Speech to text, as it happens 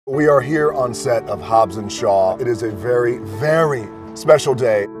We are here on set of Hobbs & Shaw. It is a very, very special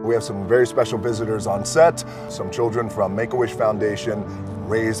day. We have some very special visitors on set, some children from Make-A-Wish Foundation,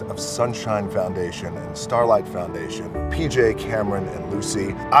 Rays of Sunshine Foundation, and Starlight Foundation, PJ, Cameron, and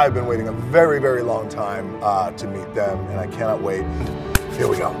Lucy. I've been waiting a very, very long time to meet them, and I cannot wait. Here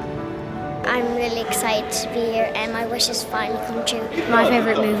we go. I'm really excited to be here, and my wish has finally come true. My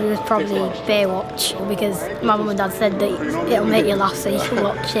favourite movie was probably Baywatch, because my mum and dad said that it'll make you laugh, so you should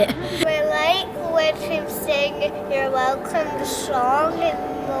watch it. We like when him sing You're Welcome the song in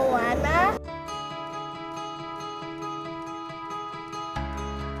Moana.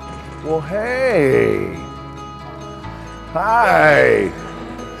 Well, hey. Hi.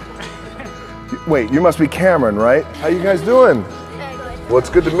 Wait, you must be Cameron, right? How you guys doing? Well, it's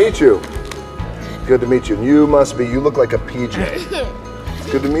good to meet you. Good to meet you. You must be, you look like a PJ. It's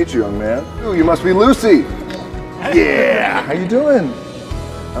good to meet you, young man. Ooh, you must be Lucy. Yeah, how you doing?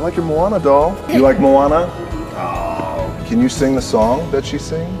 I like your Moana doll. You like Moana? Oh, can you sing the song that she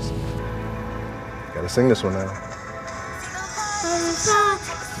sings? Gotta sing this one now.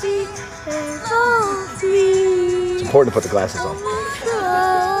 It's important to put the glasses on.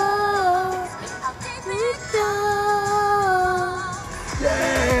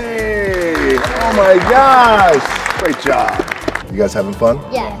 Yay! Oh my gosh! Great job. You guys having fun?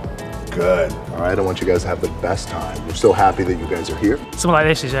 Yeah. Good. All right, I want you guys to have the best time. We're so happy that you guys are here. Something like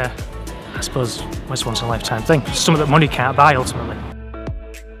this is, I suppose, it's once in a lifetime thing. Something that money can't buy, ultimately.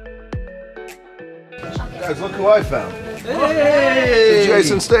 Guys, look who I found. Hey!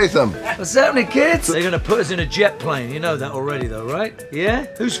 Jason Statham. What's happening, kids? They're gonna put us in a jet plane. You know that already, though, right? Yeah?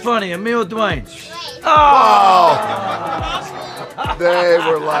 Who's funnier, me or Dwayne? Oh! They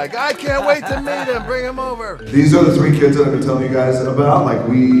were like, I can't wait to meet him. Bring him over. These are the three kids that I've been telling you guys about. Like,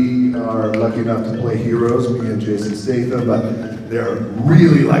 we are lucky enough to play heroes, me and Jason Statham, but they're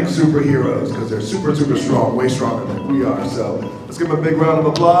really like superheroes because they're super, super strong, way stronger than we are. So let's give them a big round of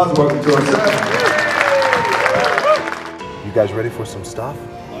applause. Welcome to our set. You guys ready for some stuff?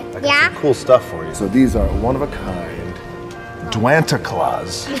 I got some cool stuff for you. So these are one-of-a-kind Dwanta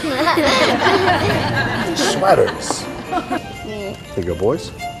Claus sweaters. Here you go,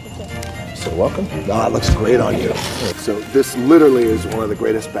 boys. So welcome. Oh, it looks great on you. So this literally is one of the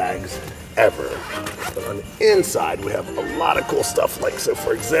greatest bags ever. But on the inside, we have a lot of cool stuff. Like, so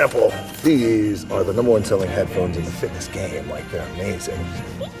for example, these are the #1 selling headphones in the fitness game. Like, they're amazing.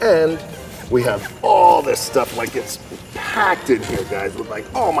 And we have all this stuff, like it's packed in here, guys, with like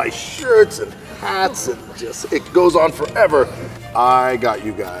all my shirts and hats, and just, it goes on forever. I got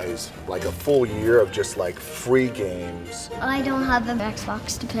you guys like a full year of just like free games. I don't have an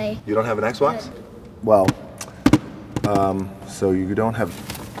Xbox to play. You don't have an Xbox? Well, so you don't have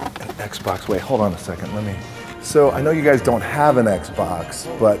an Xbox. Wait, hold on a second, let me. So I know you guys don't have an Xbox,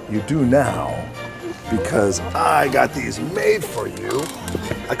 but you do now, because I got these made for you.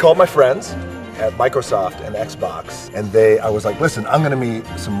 I called my friends at Microsoft and Xbox, and I was like, listen, I'm gonna meet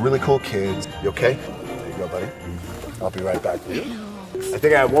some really cool kids. You okay? There you go, buddy. I'll be right back for you. I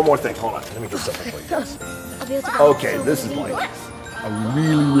think I have one more thing. Hold on, let me get something for you guys. Okay, this is like a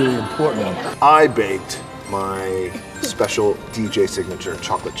really, really important one. I baked my special DJ signature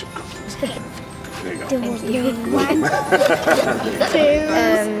chocolate chip cookies. There you go.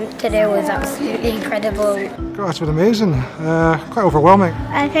 Today was absolutely incredible. God, it's been amazing. Quite overwhelming.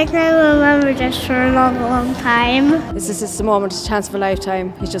 I think I will remember this for a long, long time. This is just a moment, it's a chance of a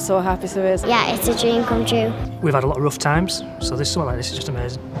lifetime. He's just so happy, so he is. Yeah, it's a dream come true. We've had a lot of rough times, so something like this is just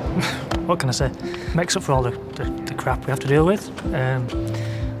amazing. What can I say? Makes up for all the crap we have to deal with.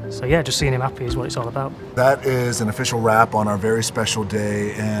 So yeah, just seeing him happy is what it's all about. That is an official wrap on our very special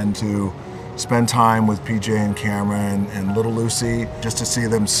day, and to spend time with PJ and Cameron and little Lucy, just to see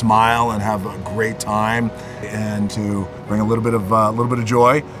them smile and have a great time, and to bring a little bit of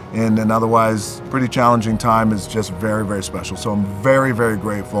joy in an otherwise pretty challenging time is just very, very special. So I'm very, very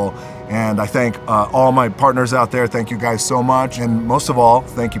grateful, and I thank all my partners out there. Thank you guys so much, and most of all,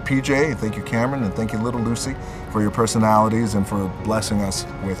 thank you PJ, and thank you Cameron, and thank you little Lucy for your personalities and for blessing us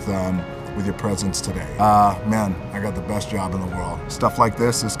with your presence today. Man, I got the best job in the world. Stuff like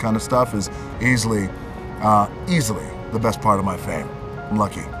this kind of stuff is easily the best part of my fame. I'm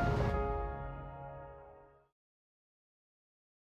lucky.